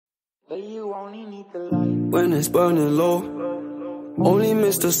When it's burning low, only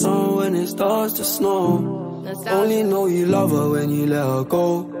miss the sun when it starts to snow. Only know you love her when you let her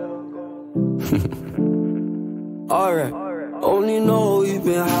go. Alright. Only know you've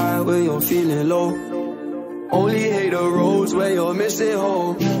been high when you're feeling low. Only hate the roads where you're missing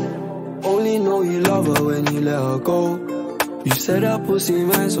home. Only know you love her when you let her go. You said that pussy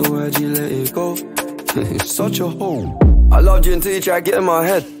man, so why'd you let it go? It's such a hole. I loved you until you tried to get in my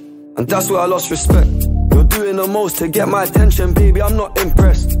head, and that's where I lost respect. You're doing the most to get my attention, baby, I'm not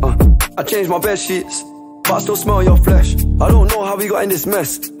impressed. I changed my bedsheets, but I still smell your flesh. I don't know how we got in this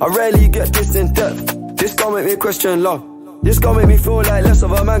mess. I rarely get this in depth. This gon' make me question love. This gon' make me feel like less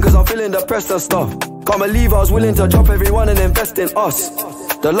of a man, cause I'm feeling depressed and stuff. Can't believe I was willing to drop everyone and invest in us.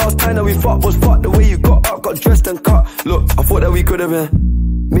 The last time that we fucked was fucked. The way you got up, got dressed and cut. Look, I thought that we could've been.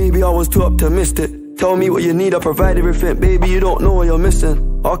 Maybe I was too optimistic. Tell me what you need, I provide everything. Baby, you don't know what you're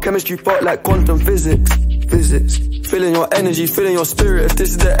missing. Our chemistry felt like quantum physics. Feeling your energy, feeling your spirit. If this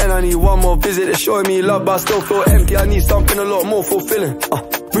is the end, I need one more visit. It's showing me love, but I still feel empty. I need something a lot more fulfilling.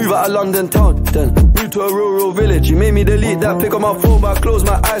 Move out of London town, then move to a rural village. You made me delete that pic on my phone, but I close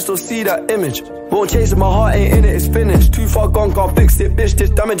my eyes, still see that image. Won't chase it, my heart ain't in it, it's finished. Too far gone, can't fix it, bitch, this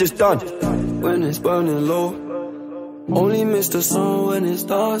damage is done. When it's burning low, only miss the sun when it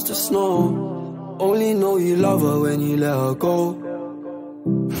starts to snow. Only know you love her when you let her go.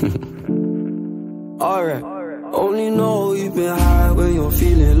 Alright. Only know you've been high when you're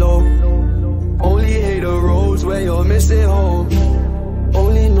feeling low. Only hate the roads where you're missing home.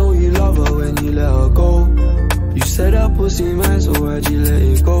 Only know you love her when you let her go. You said that pussy man, so why'd you let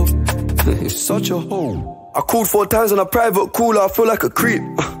it go? It's such a hole. I called 4 times on a private cooler, I feel like a creep.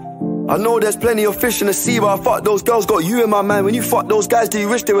 I know there's plenty of fish in the sea, but I fuck those girls, got you in my mind. When you fuck those guys, do you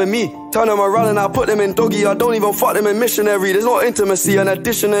wish they were me? Turn them around and I put them in doggy. I don't even fuck them in missionary. There's no intimacy, and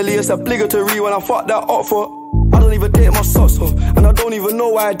additionally it's obligatory when I fuck that up for. I don't even take my socks off, and I don't even know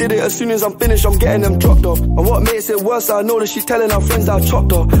why I did it. As soon as I'm finished, I'm getting them dropped off. And what makes it worse, I know that she's telling her friends I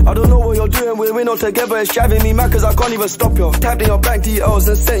chopped off. I don't know what you're doing, we're not together. It's driving me mad cause I can't even stop you. Tapped in your bank details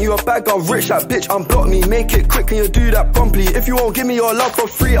and sent you a bag. I'm rich, that bitch, unblock me. Make it quick, can you do that promptly? If you won't give me your love for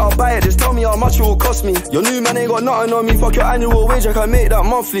free, I'll buy it. Just tell me how much it will cost me. Your new man ain't got nothing on me. Fuck your annual wage, I can make that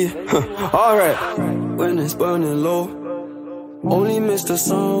monthly. Alright. When it's burning low, only miss the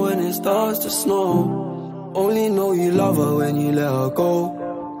sun when it starts to snow. Only know you love her when you let her go.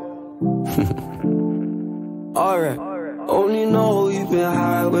 Alright. Only know you've been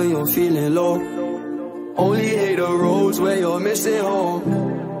high when you're feeling low. Only hate the roads where you're missing home.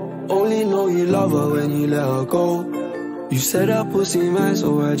 Only know you love her when you let her go. You said that pussy man,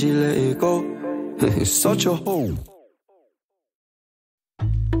 so why'd you let it go? It's such a hole.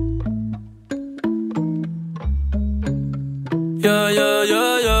 Yeah, yeah,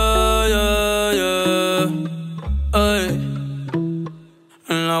 yeah, yeah, yeah, yeah. Ay.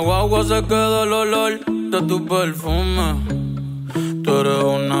 En la guagua se queda el olor de tu perfume. Tú eres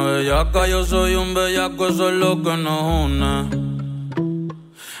una bellaca, yo soy un bellaco, eso es lo que nos une.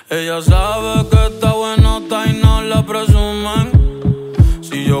 Ella sabe que está buenota y no la presumen.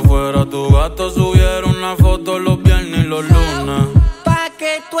 Si yo fuera tu gato, subiera una foto los viernes y los lunes. Pa'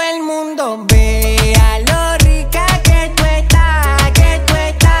 que todo el mundo vea lo rica que tú estás, que tú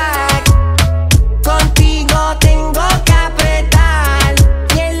estás. Contigo tengo que apretar.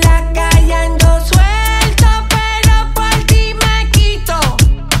 Y en la calle ando suelto, pero por ti me quito.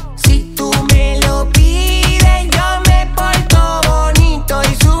 Si tú me lo pides, yo me porto bonito.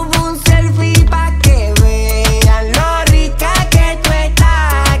 Y subo un selfie pa' que vean lo rica que tú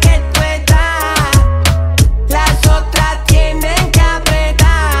estás, que tú estás. Las otras tienen que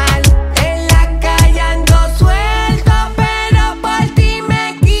apretar. En la calle ando suelto, pero por ti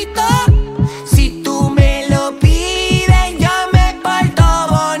me quito. Si tú me lo pides, yo me porto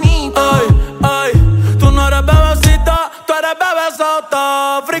bonito. Ay, ay, tú no eres bebecita, tú eres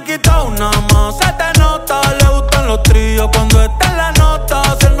bebesota. Friquita una más, se te nota. Le gustan los tríos cuando está en la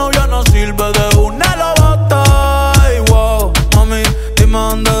nota. Si el novio no sirve, de una lo bota. Ay, wow, mami, dime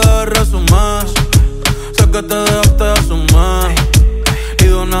dónde debes resumir. Sé que te dejaste de asumir. Y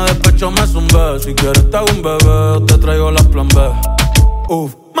de una despecho me zumbé. Si quieres te hago un bebé, o te traigo la plan B.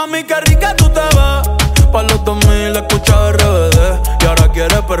 Mami, qué rica tú te ves. Pa' los 2000 escucha RBD. Y ahora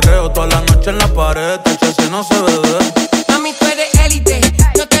quieres perreo toda la noche en la pared. Tache si no se ve de. Mami, tú eres élite,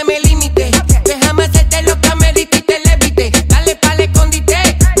 no te me limites. Déjame hacerte lo que me diste y te levite. Dale pa'l escondite,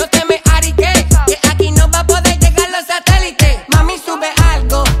 no te me ariques. Que aquí no va a poder llegar los satélites. Mami, sube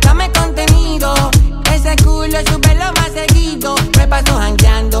algo, dame contenido. Ese culo súbelo más seguido. Me paso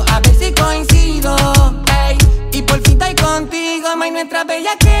jangueando a ver si coincido. Ey, y por fin estoy contigo, ma, y nuestra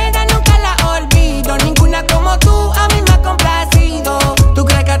bella que manera nunca la olvido. Ninguna como tú a mí me ha complacido. Tú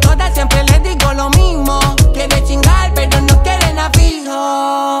crees que a todas siempre les digo lo mismo. Quiere chingar pero no quieren a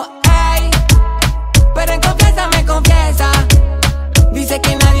fijo. Ey, pero en confianza me confiesa. Dice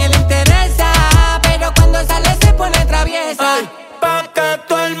que nadie le interesa, pero cuando sale se pone traviesa. Ay, pa' que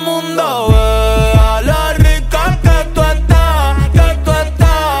todo el mundo vea lo rica que tú estás, que tú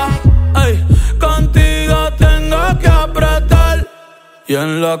estás. Ay, contigo tengo que apretar. Y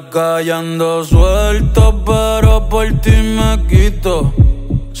en la calle ando suelto, pero por ti me quito.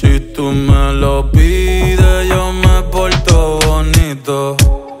 Si tú me lo pides, yo me porto bonito.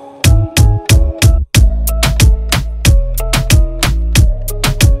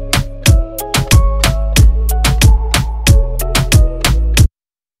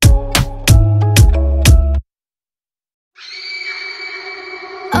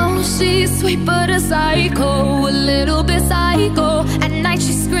 Oh, she's sweet but a psycho, a little bit psycho. At night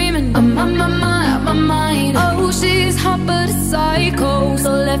she's screaming, I'm on my mind. Oh, she's hot but a psycho,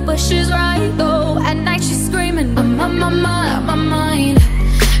 so left but she's right though. At night she's screaming, I'm on my mind.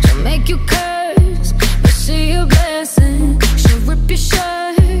 She'll make you curse, but she a blessing. She'll rip your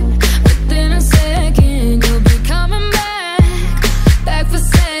shirt within a second. You'll be coming back for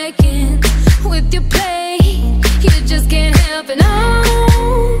second with your play. You just can't help it, no.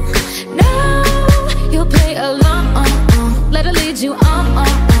 You'll play along, let her lead you on.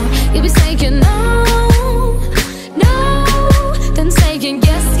 You'll be saying no, then saying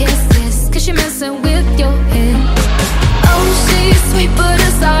yes, cause she messing with your head. Oh, she's sweet but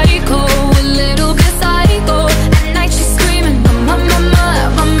a psycho, a little bit psycho. At night she's screaming, I'm on my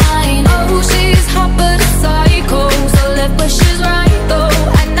mind. Oh, she's hot but a psycho, so left but she's right though.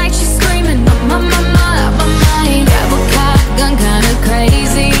 At night she's screaming, I'm on my mind. Grab a cop, gun kinda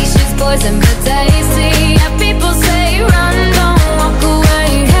crazy. She's poison but tasty. Yeah, people say run, don't walk away.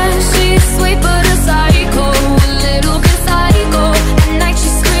 Yeah, she's sweet but a psycho, a little bit psycho. At night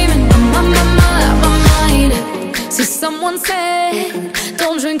she's screaming, I'm on my mind. See, someone said,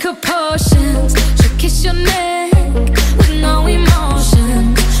 don't drink her potions. She'll kiss your neck with no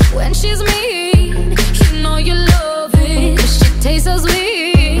emotion. When she's mean, you know you love it, cause she tastes so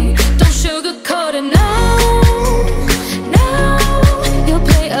sweet. Don't sugarcoat it, no. You'll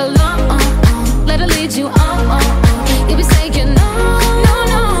play along, let her lead you on. You'll be saying no,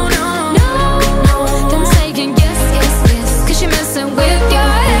 then saying yes, cause she messing with your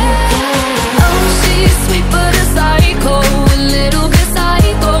head. Oh, she's sweet but a psycho, a little bit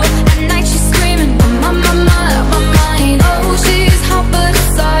psycho. At night she's screaming, I'm on my mind. Oh, she's hot but a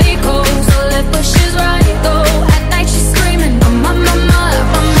psycho, so left but she's right though. At night she's screaming, I'm on my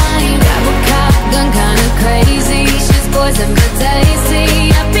mind. Grab a cop, gun kinda crazy. She's poison but tasty.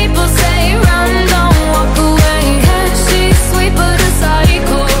 Yeah, people say run, don't walk away. Yeah, she's sweet but a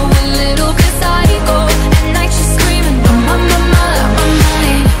psycho, a little bit psycho. At night she's screaming, I'm on my mind.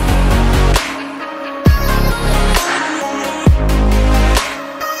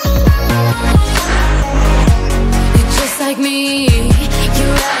 You're just like me,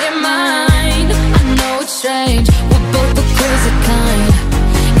 you're out your mind. I know it's strange, we're both the crazy kind.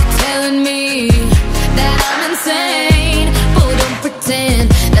 You're telling me that I'm insane, but don't pretend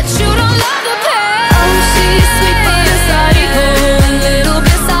that you don't love the pain. Oh, she's sweet but a psycho, a little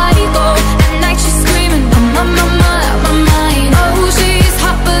bit psycho. At night she's screaming, I'm on my mind. Oh, she's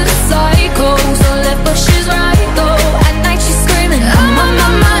hot but a psycho, so left but she's right though. At night she's screaming, I'm on my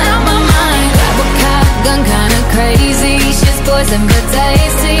mind. Grab a cop, gun kinda crazy. She's poison but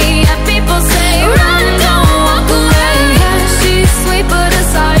tasty. Yeah, people say run, don't walk away. Yeah, she's sweet but a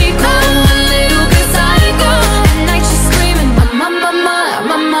psycho, a little bit psycho. At night she's screaming, I'm on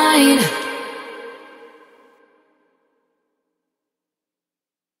my mind.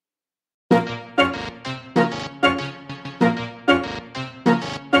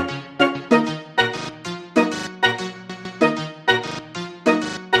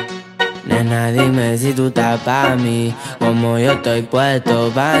 Nena, dime si tú estás pa' mí, como yo estoy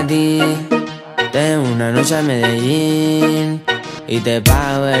puesto pa' ti. Tengo una noche a Medellín y te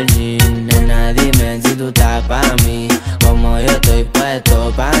pago el jean. Nena, dime si tú estás pa' mí, como yo estoy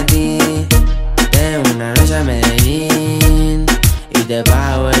puesto pa' ti. Tengo una noche a Medellín y te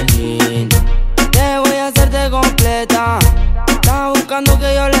pago el jean. Te voy a hacerte completa, estás buscando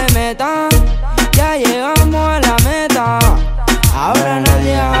que yo le meta. Ya llegamos a la meta, ahora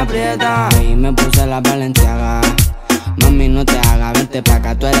nadie aprieta. Y me puse la Valenciaga. Mami, no te hagas, vente pa'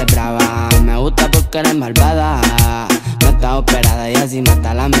 acá, tú eres brava. Me gusta porque eres malvada. No estás operada y así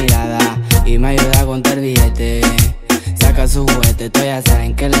mata la mirada. Y me ayuda a contar billetes. Saca busca su juguete, tú ya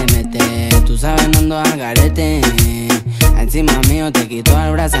saben que le mete. Tú sabes, no ando al garete. Encima mío te quito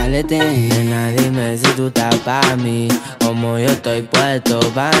el brazalete. Nena, dime si tú estás pa' mí, como yo estoy puesto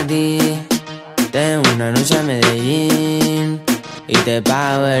pa' ti. Tengo una noche a Medellín y te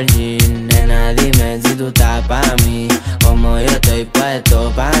pago el jean. Nena, dime si tú estás pa' mí, como yo estoy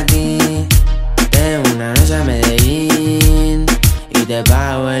puesto pa' ti. Tengo una noche a Medellín y te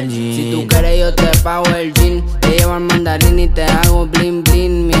pago el jean. Si tú quieres yo te pago el jean. Te llevo al mandarín y te hago bling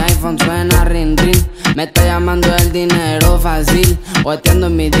bling. Mi iPhone suena ring ring. Me está llamando el dinero fácil, guateando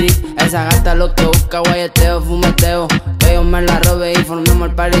en mi drip. Esa gata lo que busca, guayeteo, fumeteo. Que yo me la robe y formemos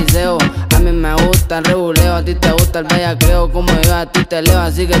el pariseo. A mí me gusta el reguleo, a ti te gusta el bellaqueo. Como yo a ti te leo,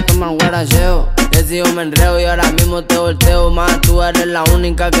 así que toma el guaracheo. Que si yo me enreo y ahora mismo te volteo. Más tú eres la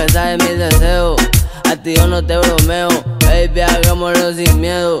única que sabe mis deseos. A ti yo no te bromeo, baby, hagámoslo sin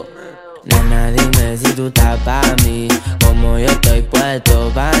miedo. Nena, dime si tú estás pa' mí, como yo estoy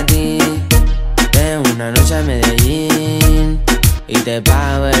puesto pa' ti. Tengo una noche a Medellín y te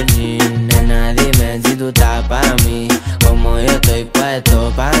pago el jean. Nena, dime si tú estás pa' mí, como yo estoy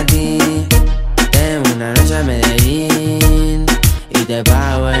puesto pa' ti. Tengo una noche a Medellín y te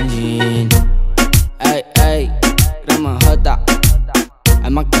pago el jean. Ey, ey, crema J, hay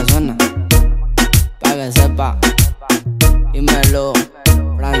más que suena, pa' que sepa. Dímelo,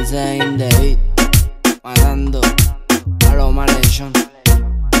 francés in the beat, matando a los malhechón.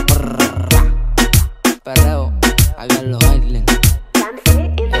 Perreo, aquí en los Islands.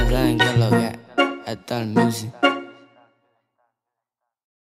 Ya saben que es lo que es, está el music.